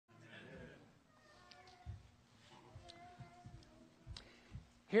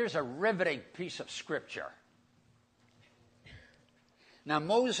Here's a riveting piece of scripture. Now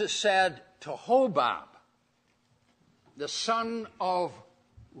Moses said to Hobab, the son of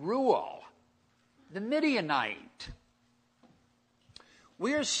Reuel, the Midianite,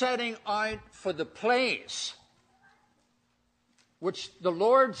 we are setting out for the place which the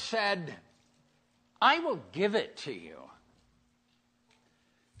Lord said, I will give it to you.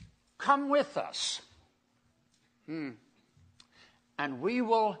 Come with us, and we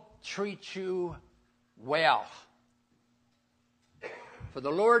will treat you well. For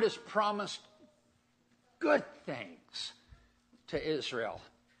the Lord has promised good things to Israel.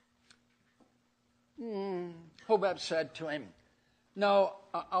 Hobab said to him, no,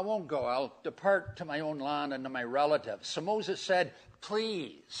 I won't go. I'll depart to my own land and to my relatives. So Moses said,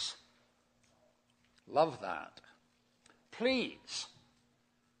 please. Love that. Please,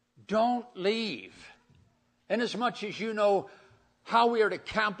 don't leave. Inasmuch as you know how we are to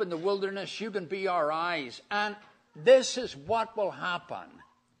camp in the wilderness, you can be our eyes. And this is what will happen.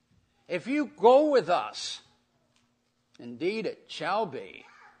 If you go with us, indeed it shall be,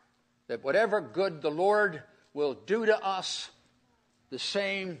 that whatever good the Lord will do to us, the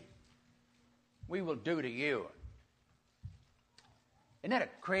same we will do to you. Isn't that a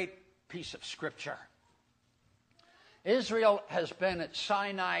great piece of scripture? Israel has been at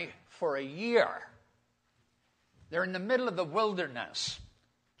Sinai for a year. They're in the middle of the wilderness.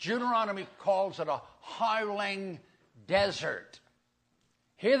 Deuteronomy calls it a howling desert.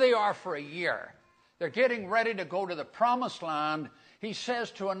 Here they are for a year. They're getting ready to go to the promised land. He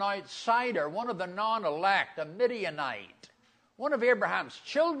says to an outsider, one of the non-elect, a Midianite, one of Abraham's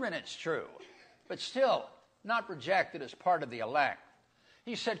children, it's true, but still not rejected as part of the elect.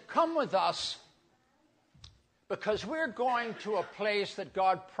 He said, come with us because we're going to a place that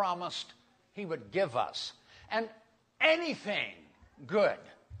God promised he would give us. And anything good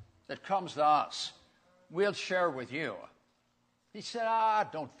that comes to us, we'll share with you. He said,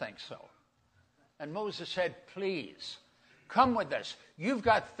 don't think so. And Moses said, please, come with us. You've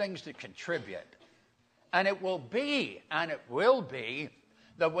got things to contribute. And it will be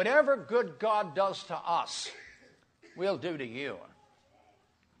that whatever good God does to us, we'll do to you.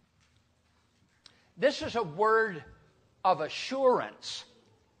 This is a word of assurance.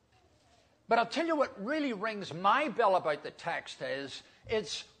 But I'll tell you what really rings my bell about the text is,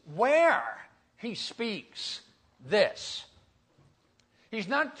 it's where he speaks this. He's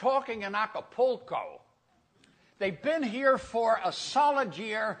not talking in Acapulco. They've been here for a solid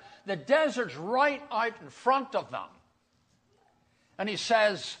year. The desert's right out in front of them. And he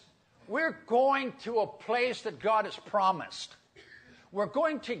says, we're going to a place that God has promised. We're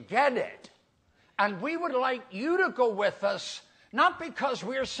going to get it. And we would like you to go with us, not because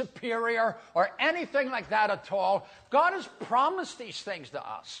we're superior or anything like that at all. God has promised these things to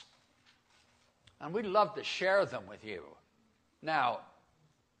us. And we'd love to share them with you. Now,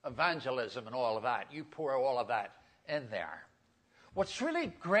 evangelism and all of that, you pour all of that in there. What's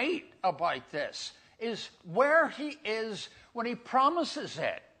really great about this is where he is when he promises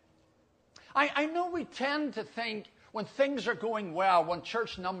it. I know we tend to think when things are going well, when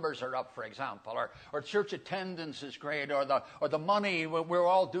church numbers are up, for example, or church attendance is great, or the money, we're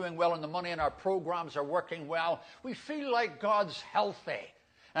all doing well and the money in our programs are working well, we feel like God's healthy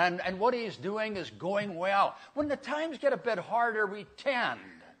and what he's doing is going well. When the times get a bit harder, we tend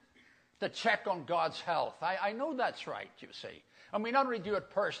to check on God's health. I know that's right, you see. And we not only do it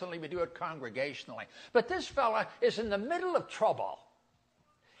personally, we do it congregationally. But this fella is in the middle of trouble.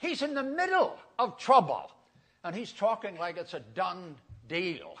 He's in the middle of trouble. And he's talking like it's a done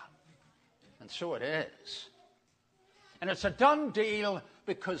deal. And so it is. And it's a done deal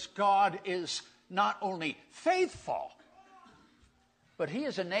because God is not only faithful, but he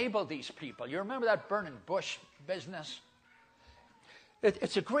has enabled these people. You remember that burning bush business?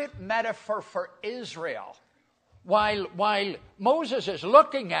 It's a great metaphor for Israel. While Moses is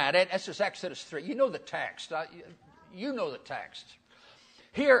looking at it, this is Exodus 3. You know the text. You know the text.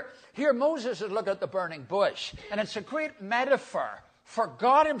 Here Moses is looking at the burning bush, and it's a great metaphor for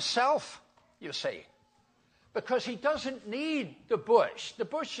God himself, you see, because he doesn't need the bush. The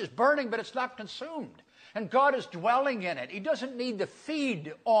bush is burning, but it's not consumed, and God is dwelling in it. He doesn't need to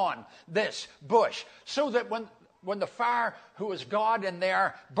feed on this bush, so that when the fire, who is God in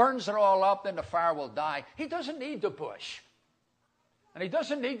there, burns it all up, then the fire will die. He doesn't need the bush, and he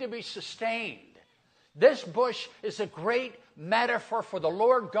doesn't need to be sustained. This bush is a great metaphor for the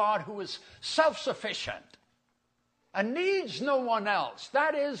Lord God, who is self-sufficient and needs no one else.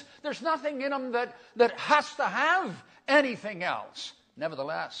 That is, there's nothing in him that has to have anything else.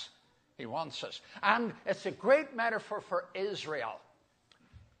 Nevertheless, he wants us. And it's a great metaphor for Israel.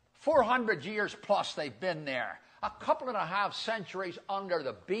 400 years plus they've been there. A couple and a half centuries under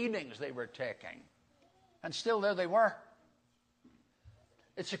the beatings they were taking. And still there they were.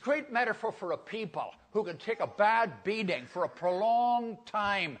 It's a great metaphor for a people who can take a bad beating for a prolonged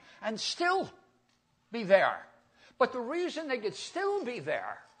time and still be there. But the reason they could still be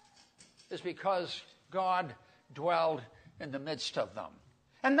there is because God dwelled in the midst of them.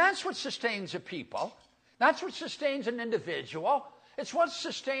 And that's what sustains a people. That's what sustains an individual. It's what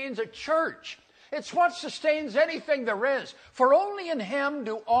sustains a church. It's what sustains anything there is. For only in him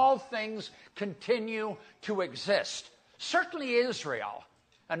do all things continue to exist. Certainly Israel,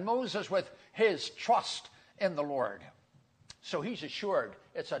 and Moses with his trust in the Lord. So he's assured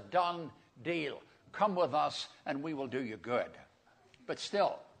it's a done deal. Come with us and we will do you good. But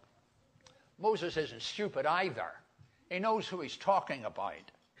still, Moses isn't stupid either. He knows who he's talking about.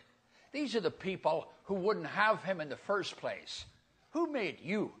 These are the people who wouldn't have him in the first place. Who made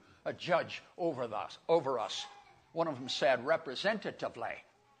you a judge over us? One of them said representatively.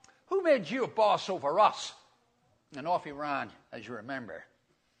 Who made you a boss over us? And off he ran, as you remember.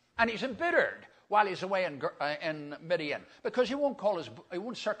 And he's embittered while he's away in Midian because he won't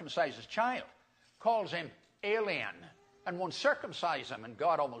circumcise his child. Calls him alien and won't circumcise him. And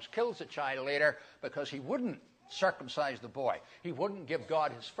God almost kills the child later because he wouldn't circumcise the boy. He wouldn't give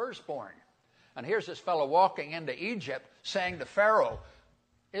God his firstborn. And here's this fellow walking into Egypt saying to Pharaoh,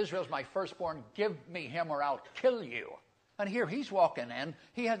 Israel's my firstborn, give me him or I'll kill you. And here he's walking in,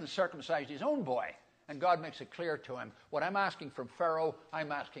 he hasn't circumcised his own boy. And God makes it clear to him, what I'm asking from Pharaoh,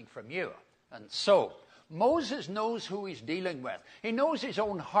 I'm asking from you. And so, Moses knows who he's dealing with. He knows his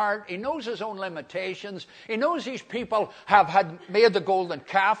own heart. He knows his own limitations. He knows these people have had made the golden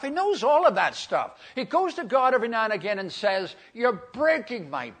calf. He knows all of that stuff. He goes to God every now and again and says, you're breaking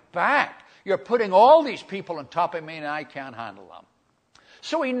my back. You're putting all these people on top of me and I can't handle them.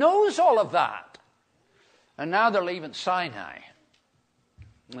 So he knows all of that. And now they're leaving Sinai.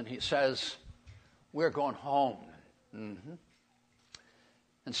 And he says, we're going home. Mm-hmm.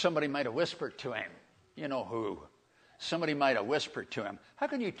 And somebody might have whispered to him, you know who? Somebody might have whispered to him, how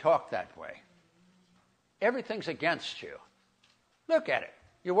can you talk that way? Everything's against you. Look at it.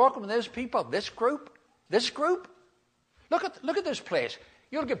 You're walking with these people, this group. Look at this place.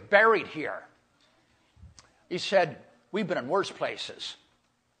 You'll get buried here. He said, we've been in worse places.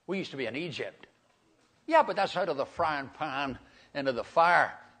 We used to be in Egypt. Yeah, but that's out of the frying pan into the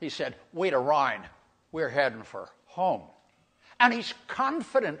fire. He said, wait around. We're heading for home. And he's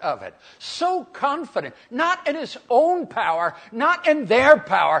confident of it. So confident. Not in his own power. Not in their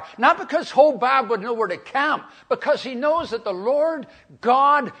power. Not because Hobab would know where to camp. Because he knows that the Lord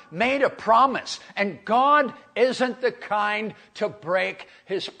God made a promise. And God isn't the kind to break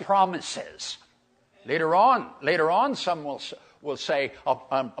his promises. Later on, some will say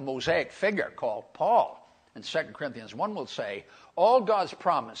a Mosaic figure called Paul. In 2 Corinthians 1 will say, all God's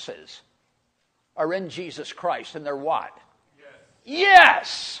promises are in Jesus Christ. And they're what?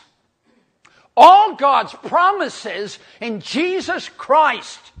 Yes! All God's promises in Jesus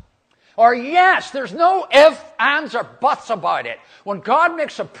Christ are yes. There's no ifs, ands, or buts about it. When God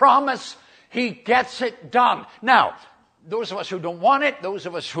makes a promise, he gets it done. Now, those of us who don't want it, those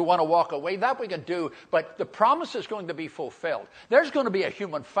of us who want to walk away, that we can do, but the promise is going to be fulfilled. There's going to be a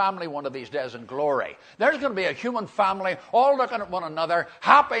human family one of these days in glory. There's going to be a human family all looking at one another,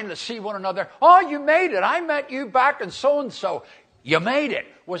 happy to see one another. Oh, you made it. I met you back in so-and-so. You made it.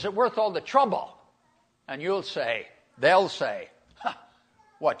 Was it worth all the trouble? And they'll say,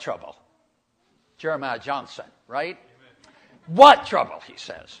 what trouble? Jeremiah Johnson, right? Amen. What trouble, he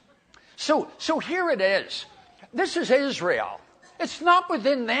says. So here it is. This is Israel. It's not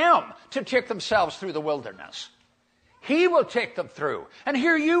within them to take themselves through the wilderness. He will take them through. And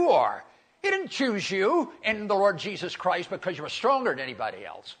here you are. He didn't choose you in the Lord Jesus Christ because you were stronger than anybody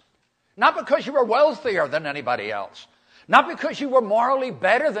else. Not because you were wealthier than anybody else. Not because you were morally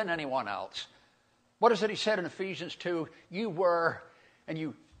better than anyone else. What is it he said in Ephesians 2? You were, and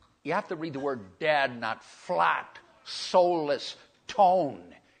you have to read the word dead, not flat, soulless tone.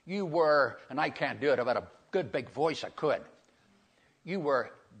 You were, and I can't do it, I've got a good big voice, I could. You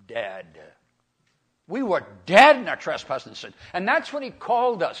were dead. We were dead in our trespasses and sin. And that's when he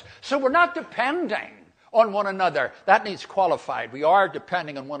called us. So we're not depending on one another. That needs qualified. We are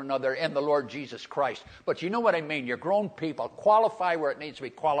depending on one another in the Lord Jesus Christ. But you know what I mean. You're grown people. Qualify where it needs to be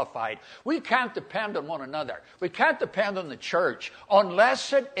qualified. We can't depend on one another. We can't depend on the church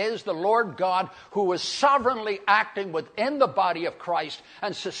unless it is the Lord God who is sovereignly acting within the body of Christ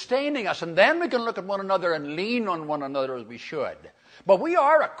and sustaining us. And then we can look at one another and lean on one another as we should. But we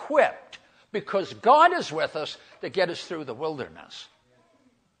are equipped because God is with us to get us through the wilderness.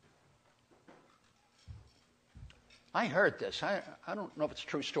 I heard this. I don't know if it's a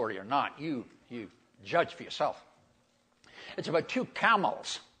true story or not. You judge for yourself. It's about two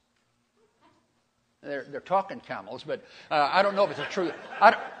camels. They're talking camels, but I don't know if it's a true.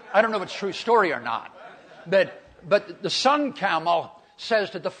 I don't know if it's a true story or not. But the son camel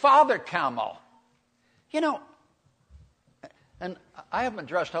says to the father camel, you know, and I haven't been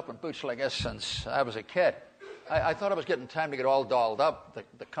dressed up in boots like this since I was a kid. I thought I was getting time to get all dolled up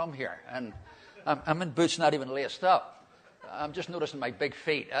to come here, and I'm in boots not even laced up. I'm just noticing my big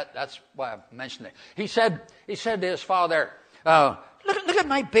feet. That's why I mentioned it. He said to his father, look at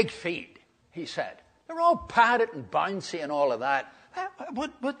my big feet, he said. They're all padded and bouncy and all of that.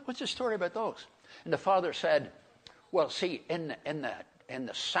 What's the story about those? And the father said, well, see, in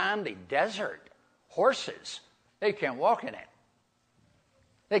the sandy desert, horses, they can't walk in it.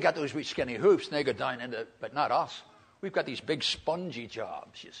 They got those wee skinny hoofs and they go down into it, but not us. We've got these big spongy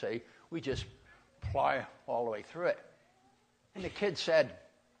jobs, you see. We just plow all the way through it. And the kid said,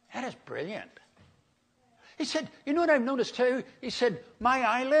 that is brilliant. He said, you know what I've noticed too? He said, my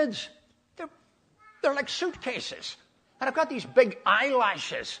eyelids, they're like suitcases. And I've got these big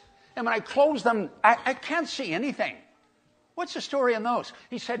eyelashes. And when I close them, I can't see anything. What's the story on those?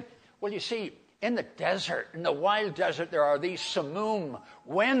 He said, well, you see, in the desert, in the wild desert, there are these simoom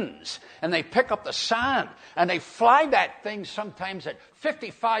winds. And they pick up the sand. And they fly that thing sometimes at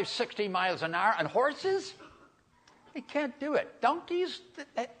 55, 60 miles an hour. And horses, they can't do it. Donkeys,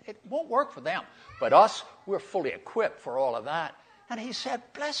 it won't work for them. But us, we're fully equipped for all of that. And he said,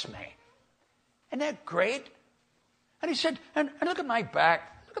 bless me. Isn't that great? And he said, and look at my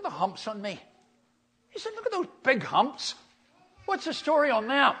back. Look at the humps on me. He said, look at those big humps. What's the story on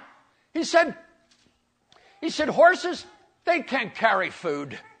them? He said, horses, they can't carry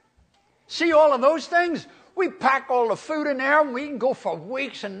food. See all of those things? We pack all the food in there and we can go for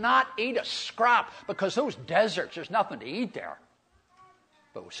weeks and not eat a scrap because those deserts, there's nothing to eat there.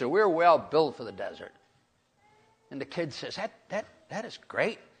 So we're well built for the desert. And the kid says, that is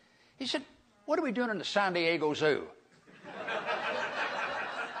great. He said, what are we doing in the San Diego Zoo?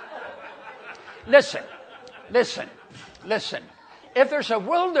 Listen. If there's a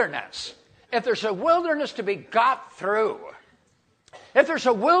wilderness to be got through,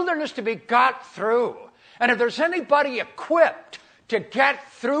 and if there's anybody equipped to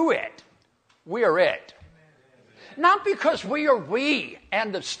get through it, we are it. Not because we are we,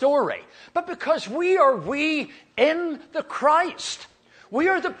 end of story, but because we are we in the Christ. We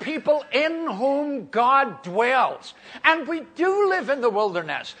are the people in whom God dwells. And we do live in the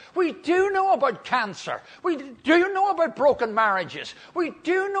wilderness. We do know about cancer. We do know about broken marriages. We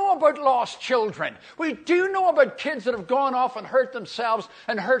do know about lost children. We do know about kids that have gone off and hurt themselves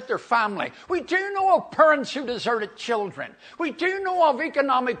and hurt their family. We do know of parents who deserted children. We do know of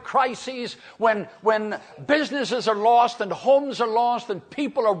economic crises when businesses are lost and homes are lost and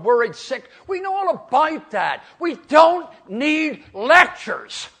people are worried sick. We know all about that. We don't need lectures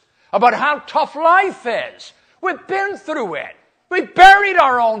about how tough life is. We've been through it. We buried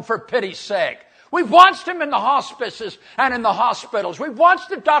our own, for pity's sake. We've watched them in the hospices and in the hospitals. We've watched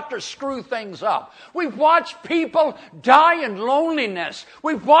the doctors screw things up. We've watched people die in loneliness.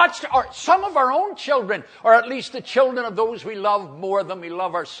 We've watched some of our own children, or at least the children of those we love more than we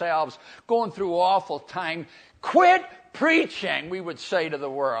love ourselves, going through awful time. Quit preaching, we would say to the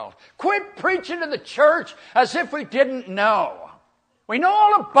world. Quit preaching to the church as if we didn't know. We know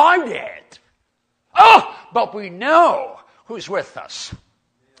all about it. But we know who's with us.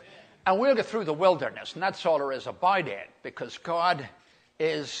 And we'll get through the wilderness, and that's all there is about it, because God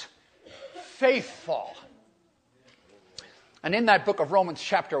is faithful. And in that book of Romans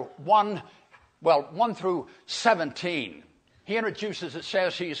chapter 1 through 17, he introduces, it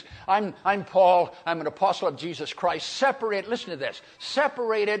says I'm Paul, I'm an apostle of Jesus Christ, separated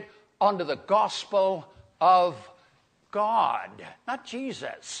under the gospel of God, not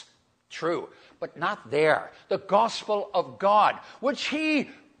Jesus. True, but not there. The gospel of God, which he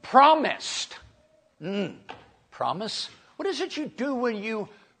promised. Promise? What is it you do when you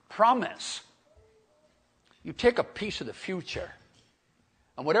promise? You take a piece of the future,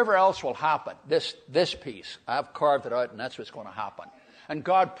 and whatever else will happen, this piece, I've carved it out, and that's what's going to happen. And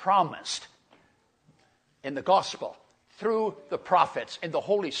God promised in the gospel, through the prophets, in the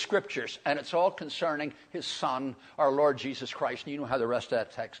Holy Scriptures, and it's all concerning his Son, our Lord Jesus Christ. And you know how the rest of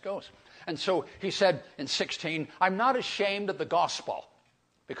that text goes. And so he said in 16, I'm not ashamed of the gospel,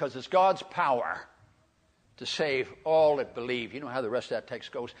 because it's God's power to save all that believe. You know how the rest of that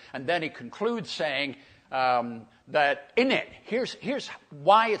text goes. And then he concludes saying that in it, here's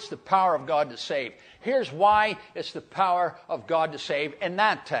why it's the power of God to save. Here's why it's the power of God to save in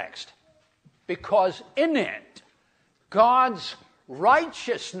that text. Because in it, God's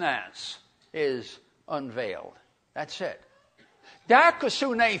righteousness is unveiled. That's it.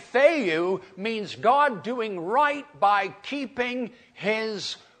 Dikasune theou means God doing right by keeping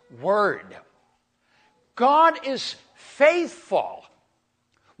His word. God is faithful.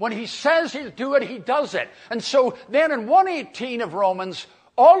 When He says He'll do it, He does it. And so then in 1:18 of Romans,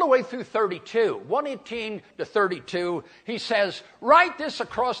 all the way through 32, 1:18 to 32, he says, write this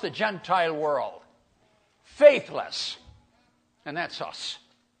across the Gentile world. Faithless. And that's us.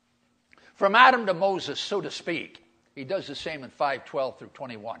 From Adam to Moses, so to speak. He does the same in 5:12 through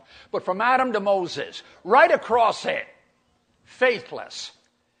 21. But from Adam to Moses, right across it, faithless.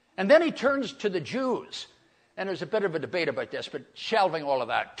 And then he turns to the Jews. And there's a bit of a debate about this, but shelving all of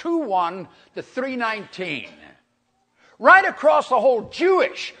that. 2:1 to 3:19. Right across the whole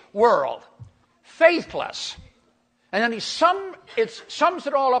Jewish world, faithless. And then he sums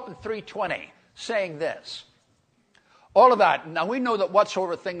it all up in 3:20, saying this. All of that. Now we know that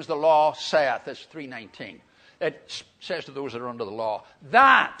whatsoever things the law saith, is 3:19. It says to those that are under the law.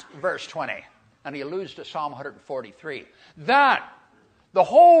 That, verse 20, and he alludes to Psalm 143, that the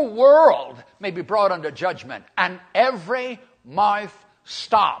whole world may be brought under judgment, and every mouth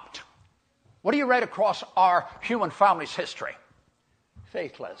stopped. What do you write across our human family's history?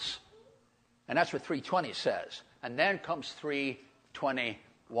 Faithless. And that's what 3:20 says. And then comes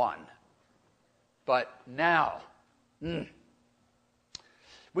 3:21. But now,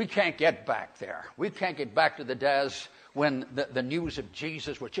 we can't get back there. We can't get back to the days when the news of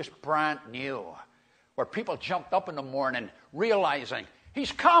Jesus was just brand new, where people jumped up in the morning realizing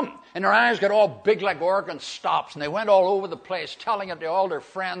He's come. And their eyes got all big like organ stops, and they went all over the place telling it to all their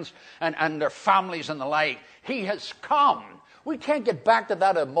friends and their families and the like. He has come. We can't get back to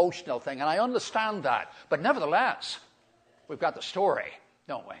that emotional thing, and I understand that. But nevertheless, we've got the story,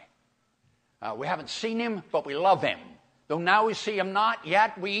 don't we? We haven't seen Him, but we love Him. Though now we see Him not,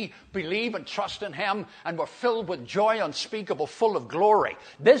 yet we believe and trust in Him, and we're filled with joy unspeakable, full of glory.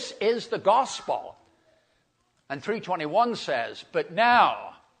 This is the gospel. And 3:21 says, but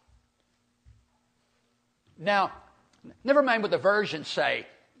now, never mind what the versions say.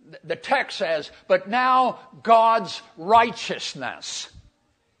 The text says, but now God's righteousness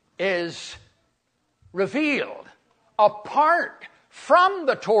is revealed apart from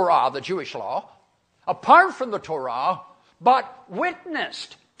the Torah, the Jewish law, apart from the Torah, but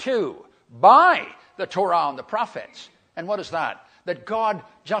witnessed to by the Torah and the prophets. And what is that? That God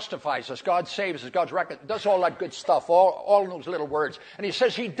justifies us, God saves us, God does all that good stuff, all those little words. And He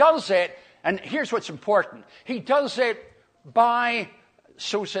says He does it, and here's what's important. He does it by,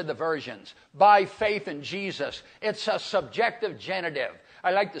 so said the versions, by faith in Jesus. It's a subjective genitive. I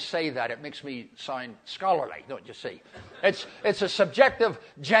like to say that. It makes me sound scholarly, don't you see? It's a subjective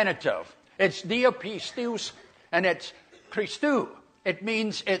genitive. It's diapistos, and it's Christou. It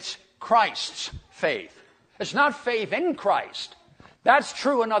means it's Christ's faith. It's not faith in Christ. That's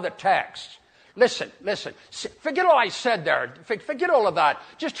true in other texts. Listen. Forget all I said there. Forget all of that.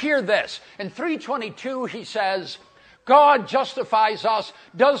 Just hear this. In 3:22, he says, God justifies us,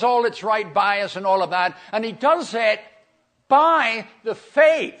 does all that's right by us and all of that. And He does it by the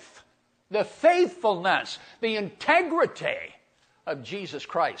faith, the faithfulness, the integrity of Jesus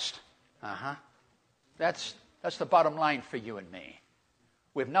Christ. That's the bottom line for you and me.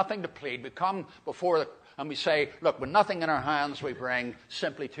 We have nothing to plead. We come before and we say, look, with nothing in our hands, we bring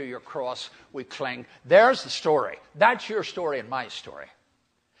simply to your cross, we cling. There's the story. That's your story and my story.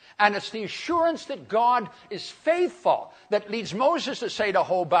 And it's the assurance that God is faithful that leads Moses to say to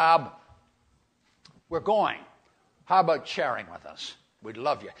Hobab, we're going. How about sharing with us? We'd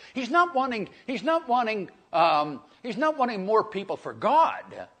love you. He's not wanting more people for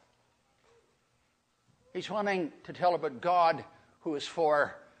God. He's wanting to tell about God who is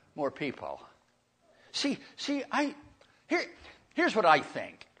for more people. Here's what I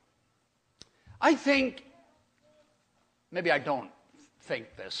think. I think, maybe I don't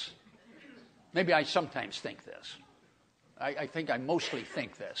think this. Maybe I sometimes think this. I think I mostly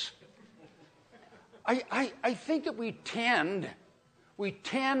think this. I think that we tend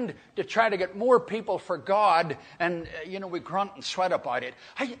to try to get more people for God, and we grunt and sweat about it.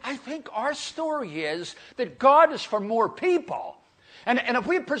 I think our story is that God is for more people. And if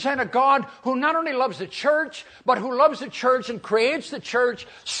we present a God who not only loves the church, but who loves the church and creates the church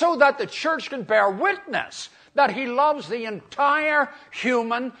so that the church can bear witness that He loves the entire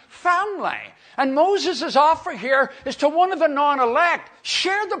human family. And Moses' offer here is to one of the non-elect,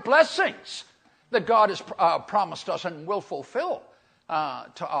 share the blessings that God has promised us and will fulfill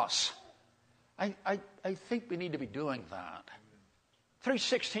to us. I think we need to be doing that.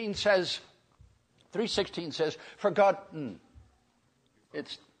 3:16 says, 3:16 says, for God,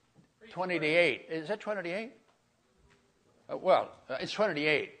 it's 20 to 8. Is that 20 to 8? It's 20 to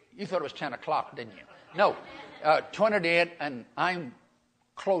 8. You thought it was 10 o'clock, didn't you? No, 20 to 8, and I'm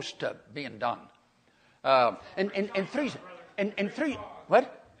close to being done. And three,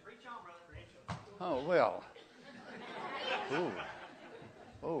 what? Oh, well.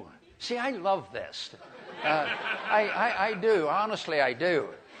 Ooh. See, I love this. I do. Honestly, I do.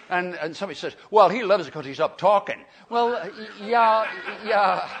 And somebody says, well, he loves it because he's up talking. Well, yeah.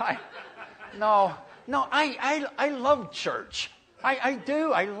 I love church. I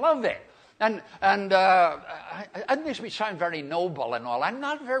do. I love it. And it makes me sound very noble and all. I'm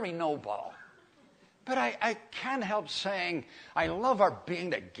not very noble. But I can't help saying I love our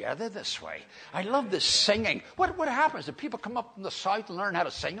being together this way. I love this singing. What happens? Do people come up from the south and learn how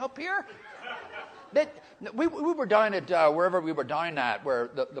to sing up here? We were down at wherever we were down at, where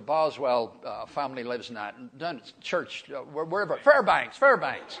the Boswell family lives in that, down at church, wherever, Fairbanks, or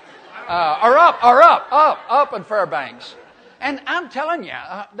up in Fairbanks. And I'm telling you,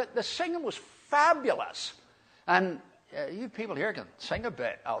 the singing was fabulous. And you people here can sing a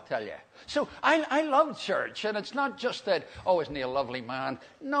bit, I'll tell you. So I love church, and it's not just that, oh, isn't he a lovely man?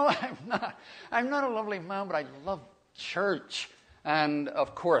 No, I'm not. I'm not a lovely man, but I love church. And,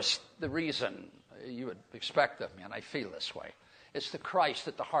 of course, the reason you would expect of me, and I feel this way, it's the Christ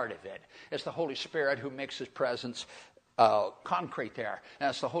at the heart of it. It's the Holy Spirit who makes his presence concrete there.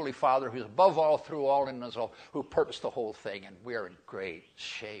 And it's the Holy Father who's above all, through all, and is all, who purposed the whole thing. And we're in great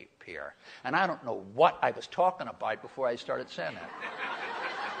shape here. And I don't know what I was talking about before I started saying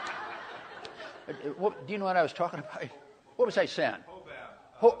that. Do you know what I was talking about? What was I saying?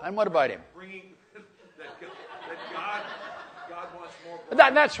 And what about him? Bringing that God wants more.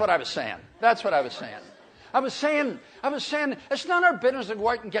 That's what I was saying. I was saying it's not our business to go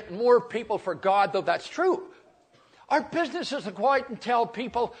out and get more people for God, though that's true. Our business is to go out and tell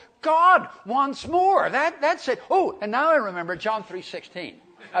people God wants more. That's it. Oh, and now I remember John 3:16.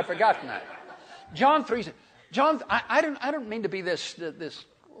 I've forgotten that. John, I don't mean to be this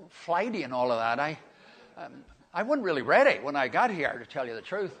flighty and all of that. I wasn't really ready when I got here, to tell you the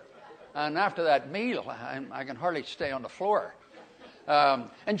truth. And after that meal, I can hardly stay on the floor.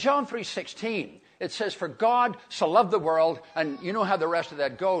 In John 3:16, it says, for God so loved the world, and you know how the rest of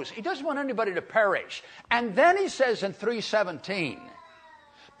that goes. He doesn't want anybody to perish. And then he says in 3:17,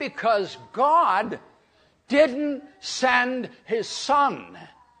 because God didn't send his Son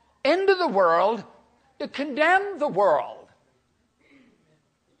into the world to condemn the world.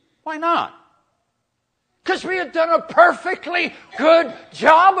 Why not? Because we had done a perfectly good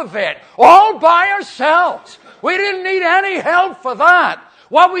job of it, all by ourselves. We didn't need any help for that.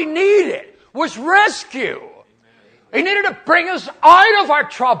 What we needed was rescue. He needed to bring us out of our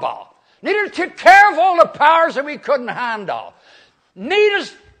trouble. Needed to take care of all the powers that we couldn't handle. Needed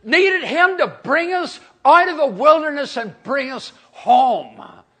him to bring us out of the wilderness and bring us home.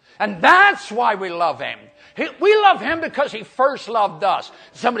 And that's why we love him. We love him because he first loved us.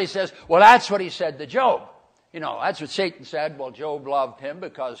 Somebody says, well, that's what he said to Job. You know, that's what Satan said. Well, Job loved him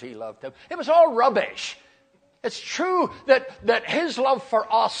because he loved him. It was all rubbish. It's true that his love for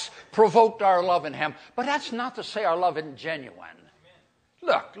us provoked our love in him, but that's not to say our love isn't genuine.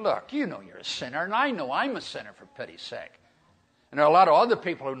 Look, you know you're a sinner, and I know I'm a sinner, for pity's sake. And there are a lot of other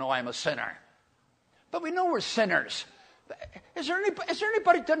people who know I'm a sinner. But we know we're sinners. Is there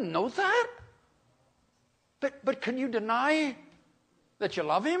anybody that doesn't know that? But can you deny that you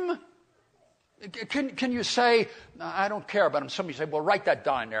love him? Can you say, I don't care about him? Somebody say, well, write that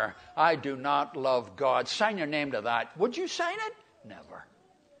down there. I do not love God. Sign your name to that. Would you sign it? Never.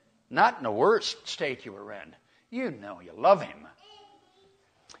 Not in the worst state you were in. You know you love him.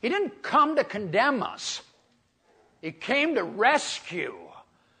 He didn't come to condemn us. He came to rescue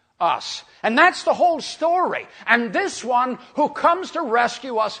us. And that's the whole story. And this one who comes to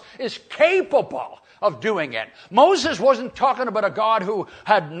rescue us is capable of doing it. Moses wasn't talking about a God who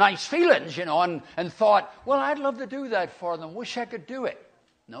had nice feelings, and thought, well, I'd love to do that for them. Wish I could do it.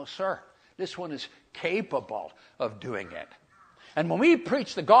 No, sir. This one is capable of doing it. And when we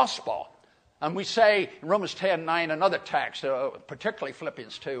preach the gospel, and we say in Romans 10:9, another text, particularly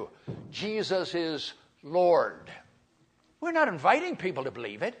Philippians 2, Jesus is Lord. We're not inviting people to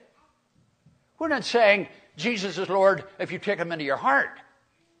believe it. We're not saying Jesus is Lord if you take him into your heart.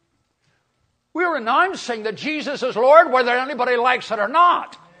 We're announcing that Jesus is Lord whether anybody likes it or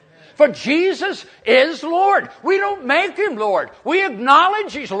not. For Jesus is Lord. We don't make him Lord. We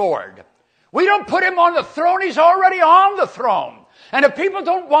acknowledge he's Lord. We don't put him on the throne. He's already on the throne. And if people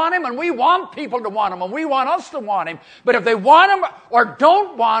don't want him, and we want people to want him, and we want us to want him, but if they want him or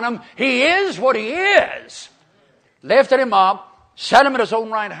don't want him, he is what he is. Lifted him up, set him at his own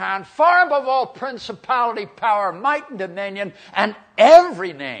right hand, far above all principality, power, might, and dominion, and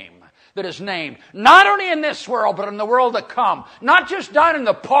every name that is named, not only in this world, but in the world to come. Not just down in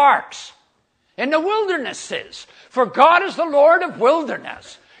the parks, in the wildernesses. For God is the Lord of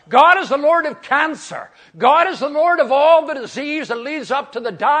wilderness. God is the Lord of cancer. God is the Lord of all the disease that leads up to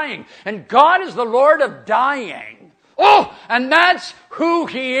the dying. And God is the Lord of dying. Oh, and that's who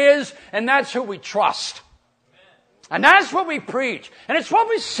he is, and that's who we trust. And that's what we preach. And it's what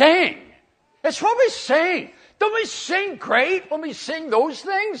we sing. It's what we sing. Don't we sing great when we sing those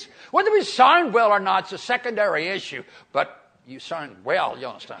things? Whether we sound well or not is a secondary issue. But you sound well, you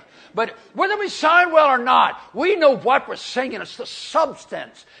understand. But whether we sound well or not, we know what we're singing. It's the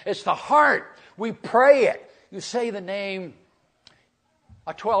substance. It's the heart. We pray it. You say the name,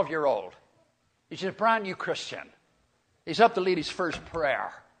 a 12-year-old. He's a brand new Christian. He's up to lead his first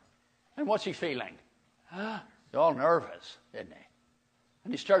prayer. And what's he feeling? He's all nervous, isn't he?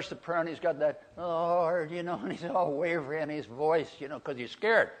 And he starts to pray, and he's got that, Lord, and he's all wavering in his voice, because he's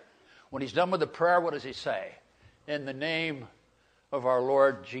scared. When he's done with the prayer, what does he say? In the name of our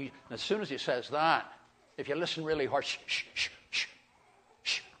Lord Jesus. And as soon as he says that, if you listen really hard, shh, shh, shh, shh,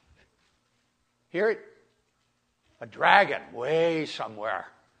 shh. Hear it? A dragon way somewhere,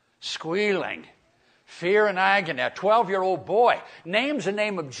 squealing, fear and agony. A 12-year-old boy names the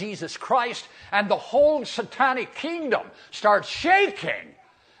name of Jesus Christ, and the whole satanic kingdom starts shaking.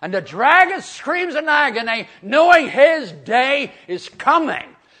 And the dragon screams in agony, knowing his day is coming.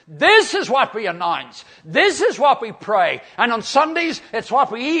 This is what we announce. This is what we pray. And on Sundays, it's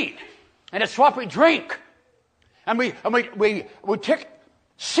what we eat. And it's what we drink. And we take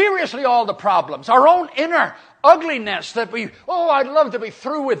seriously all the problems. Our own inner ugliness that I'd love to be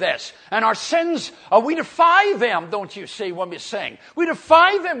through with this. And our sins, we defy them, don't you see, when we sing. We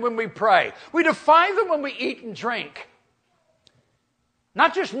defy them when we pray. We defy them when we eat and drink.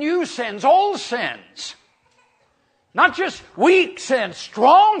 Not just new sins, old sins. Not just weak sins,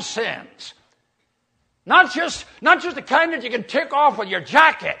 strong sins. Not just the kind that you can tick off with your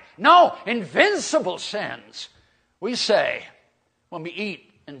jacket. No, invincible sins. We say, when we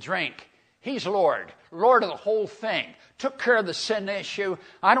eat and drink, he's Lord. Lord of the whole thing. Took care of the sin issue.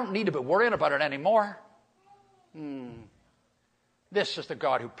 I don't need to be worrying about it anymore. This is the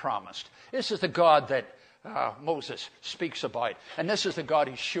God who promised. This is the God that Moses speaks about. And this is the God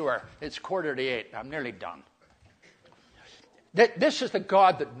who's sure. It's 7:45. I'm nearly done. This is the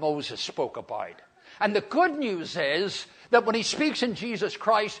God that Moses spoke about. And the good news is that when he speaks in Jesus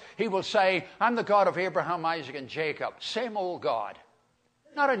Christ, he will say, I'm the God of Abraham, Isaac, and Jacob. Same old God.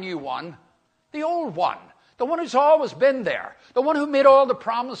 Not a new one. The old one. The one who's always been there. The one who made all the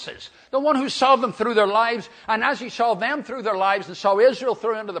promises. The one who saw them through their lives. And as he saw them through their lives and saw Israel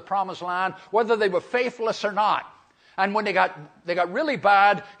through into the promised land, whether they were faithless or not. And when they got really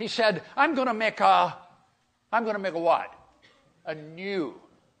bad, he said, I'm going to make a what? A new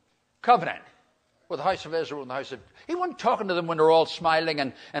covenant with the house of Israel and the house of... He wasn't talking to them when they were all smiling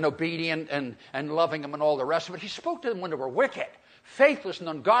and obedient and loving him and all the rest of it. He spoke to them when they were wicked, faithless and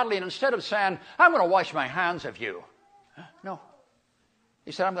ungodly. And instead of saying, I'm going to wash my hands of you. No.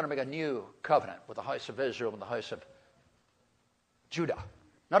 He said, I'm going to make a new covenant with the house of Israel and the house of Judah.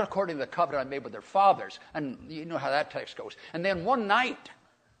 Not according to the covenant I made with their fathers. And you know how that text goes. And then one night,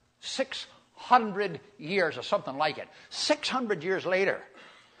 600 years or something like it. 600 years later,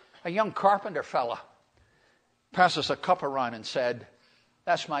 a young carpenter fella passes a cup around and said,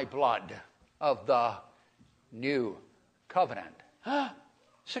 that's my blood of the new covenant.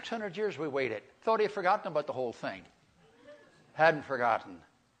 600 years we waited. Thought he had forgotten about the whole thing. Hadn't forgotten.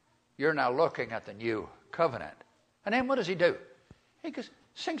 You're now looking at the new covenant. And then what does he do? He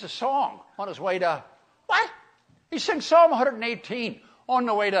sings a song on his way to... What? He sings Psalm 118 on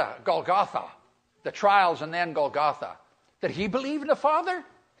the way to Golgotha. The trials and then Golgotha. Did he believe in the Father?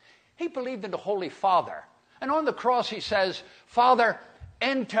 He believed in the Holy Father. And on the cross he says, Father,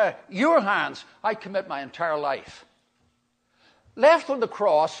 into your hands I commit my entire life. Left on the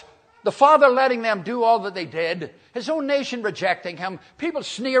cross, the Father letting them do all that they did, his own nation rejecting him, people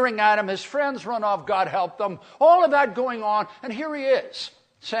sneering at him, his friends run off, God help them, all of that going on, and here he is,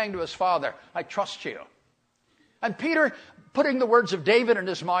 saying to his Father, I trust you. And Peter, putting the words of David in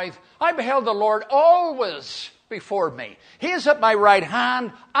his mouth, I beheld the Lord always before me. He is at my right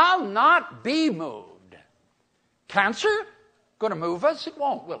hand, I'll not be moved. Cancer? Going to move us? It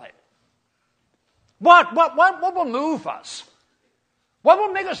won't, will it? What will move us? What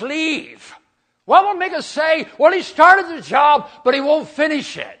will make us leave? What will make us say, well, he started the job, but he won't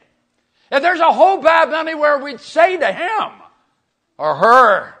finish it? If there's a Hobab anywhere, we'd say to him or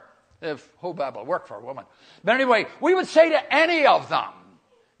her, if Hobab will work for a woman. But anyway, we would say to any of them,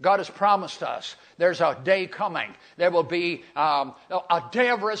 God has promised us there's a day coming. There will be a day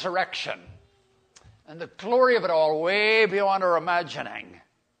of resurrection. And the glory of it all way beyond our imagining.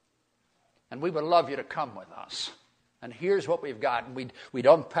 And we would love you to come with us. And here's what we've got. And we'd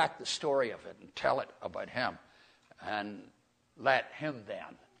unpack the story of it and tell it about him. And let him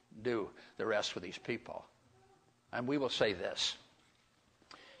then do the rest with these people. And we will say this.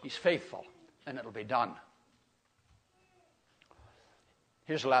 He's faithful, and it'll be done.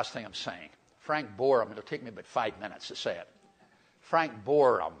 Here's the last thing I'm saying. Frank Borum, it'll take me about 5 minutes to say it. Frank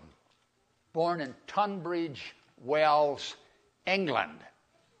Borum, born in Tunbridge Wells, England,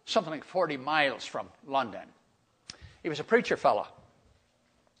 something like 40 miles from London. He was a preacher fellow.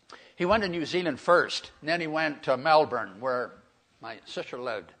 He went to New Zealand first, and then he went to Melbourne, where my sister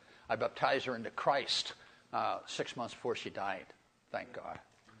lived. I baptized her into Christ 6 months before she died. Thank God.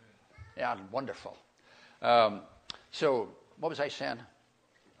 Yeah, wonderful. So, what was I saying?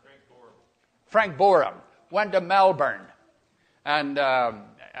 Frank Borum went to Melbourne. And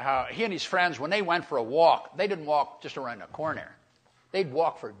he and his friends, when they went for a walk, they didn't walk just around the corner. They'd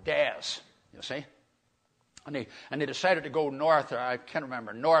walk for days, you see. And they decided to go north, or I can't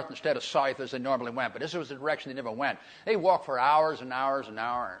remember, north instead of south as they normally went. But this was the direction they never went. They walked for hours and hours and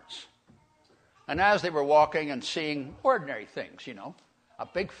hours. And as they were walking and seeing ordinary things, you know, a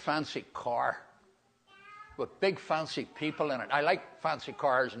big fancy car with big fancy people in it. I like fancy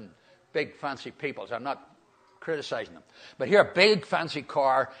cars and big fancy people, so I'm not criticizing them. But here, a big fancy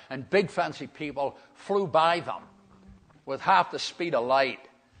car and big fancy people flew by them with half the speed of light,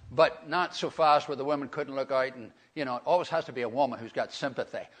 but not so fast where the women couldn't look out. And, you know, it always has to be a woman who's got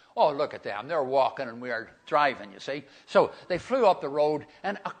sympathy. Oh, look at them. They're walking and we are driving, you see. So they flew up the road,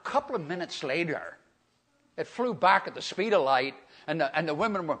 and a couple of minutes later, it flew back at the speed of light, and the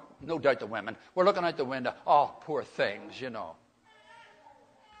women were, no doubt the women, were looking out the window. Oh, poor things, you know.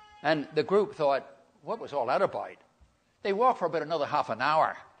 And the group thought, what was all that about? They walked for about another half an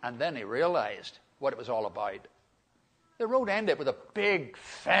hour, and then they realized what it was all about. The road ended with a big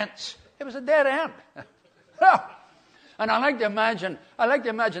fence. It was a dead end. And I like to imagine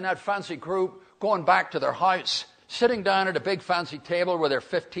that fancy group going back to their house, sitting down at a big fancy table with their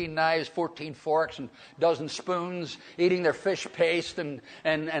 15 knives, 14 forks, and a dozen spoons, eating their fish paste and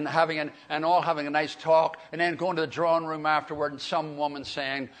all having a nice talk, and then going to the drawing room afterward, and some woman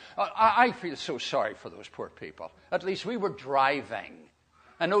saying, I feel so sorry for those poor people. At least we were driving,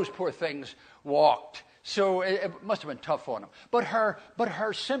 and those poor things walked. So it must have been tough on them. But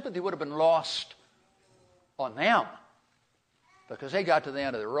her sympathy would have been lost on them, because they got to the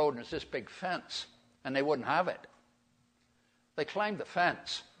end of the road, and there's this big fence, and they wouldn't have it. They climbed the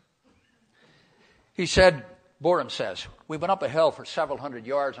fence. He said, Borum says, we went up a hill for several hundred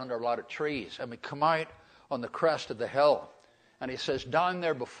yards under a lot of trees, and we come out on the crest of the hill. And he says, down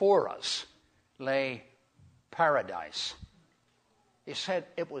there before us lay paradise. He said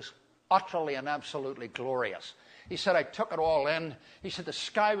it was utterly and absolutely glorious. He said, I took it all in. He said, the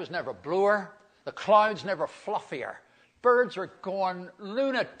sky was never bluer, the clouds never fluffier. Birds were going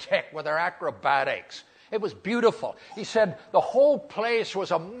lunatic with their acrobatics. It was beautiful. He said the whole place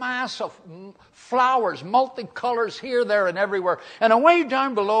was a mass of flowers, multicolors here, there, and everywhere. And away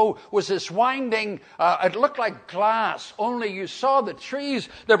down below was this winding, it looked like glass, only you saw the trees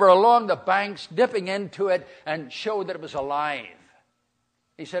that were along the banks dipping into it and showed that it was alive.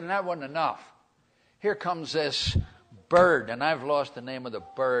 He said, and that wasn't enough. Here comes this bird, and I've lost the name of the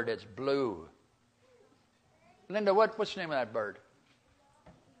bird. It's blue. Linda, what's the name of that bird?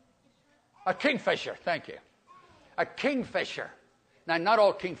 A kingfisher, thank you. A kingfisher. Now, not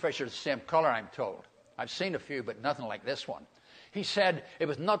all kingfishers are the same color, I'm told. I've seen a few, but nothing like this one. He said it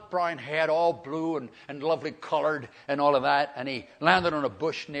was nut brown head, all blue and lovely colored and all of that. And he landed on a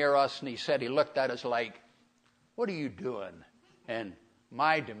bush near us, and he said he looked at us like, what are you doing in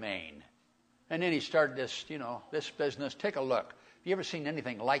my domain? And then he started this, this business. Take a look. Have you ever seen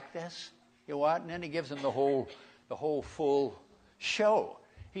anything like this? You know what? And then he gives them the whole full show.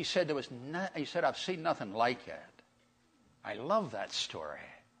 He said I've seen nothing like it. I love that story.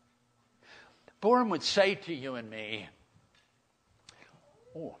 Borum would say to you and me,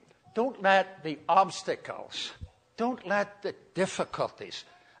 don't let the obstacles, don't let the difficulties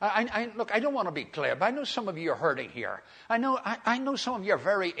Look, I don't want to be glib. I know some of you are hurting here. I know some of you are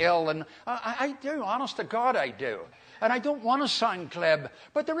very ill, and I do, honest to God, I do. And I don't want to sound glib,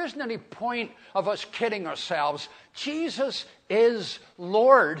 but there isn't any point of us kidding ourselves. Jesus is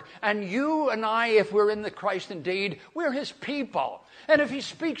Lord, and you and I, if we're in the Christ indeed, we're his people. And if he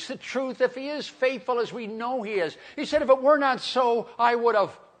speaks the truth, if he is faithful as we know he is, he said, if it were not so, I would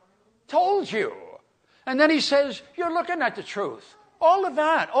have told you. And then he says, you're looking at the truth. All of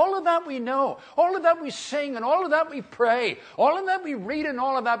that we know. All of that we sing, and all of that we pray. All of that we read, and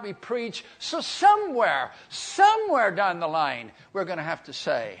all of that we preach. So somewhere down the line, we're going to have to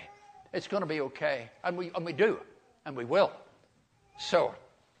say, it's going to be okay. And we do, and we will. So,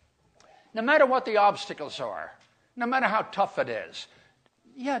 no matter what the obstacles are, no matter how tough it is,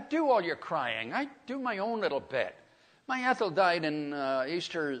 do all your crying. I do my own little bit. My Ethel died in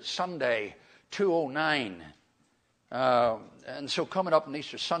Easter Sunday, 2009. And so coming up on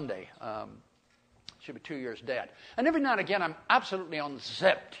Easter Sunday, she'll be 2 years dead. And every now and again, I'm absolutely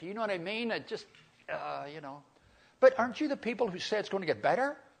unzipped. You know what I mean? It just, But aren't you the people who say it's going to get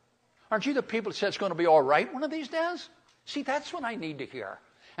better? Aren't you the people who say it's going to be all right one of these days? See, that's what I need to hear.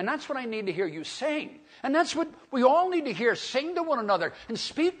 And that's what I need to hear you sing. And that's what we all need to hear. Sing to one another and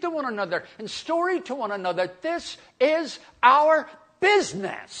speak to one another and story to one another. This is our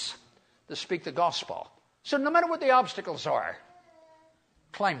business, to speak the gospel. So no matter what the obstacles are,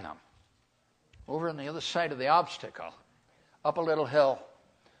 climb them. Over on the other side of the obstacle, up a little hill,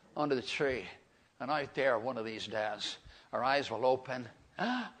 under the tree, and out there one of these days, our eyes will open.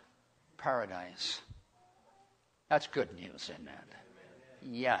 Paradise. That's good news, isn't it?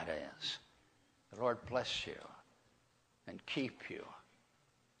 Yeah, it is. The Lord bless you and keep you.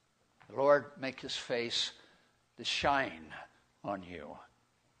 The Lord make his face to shine on you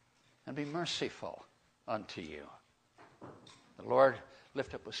and be merciful unto you. The Lord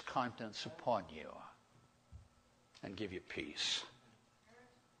lift up his countenance upon you and give you peace.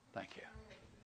 Thank you.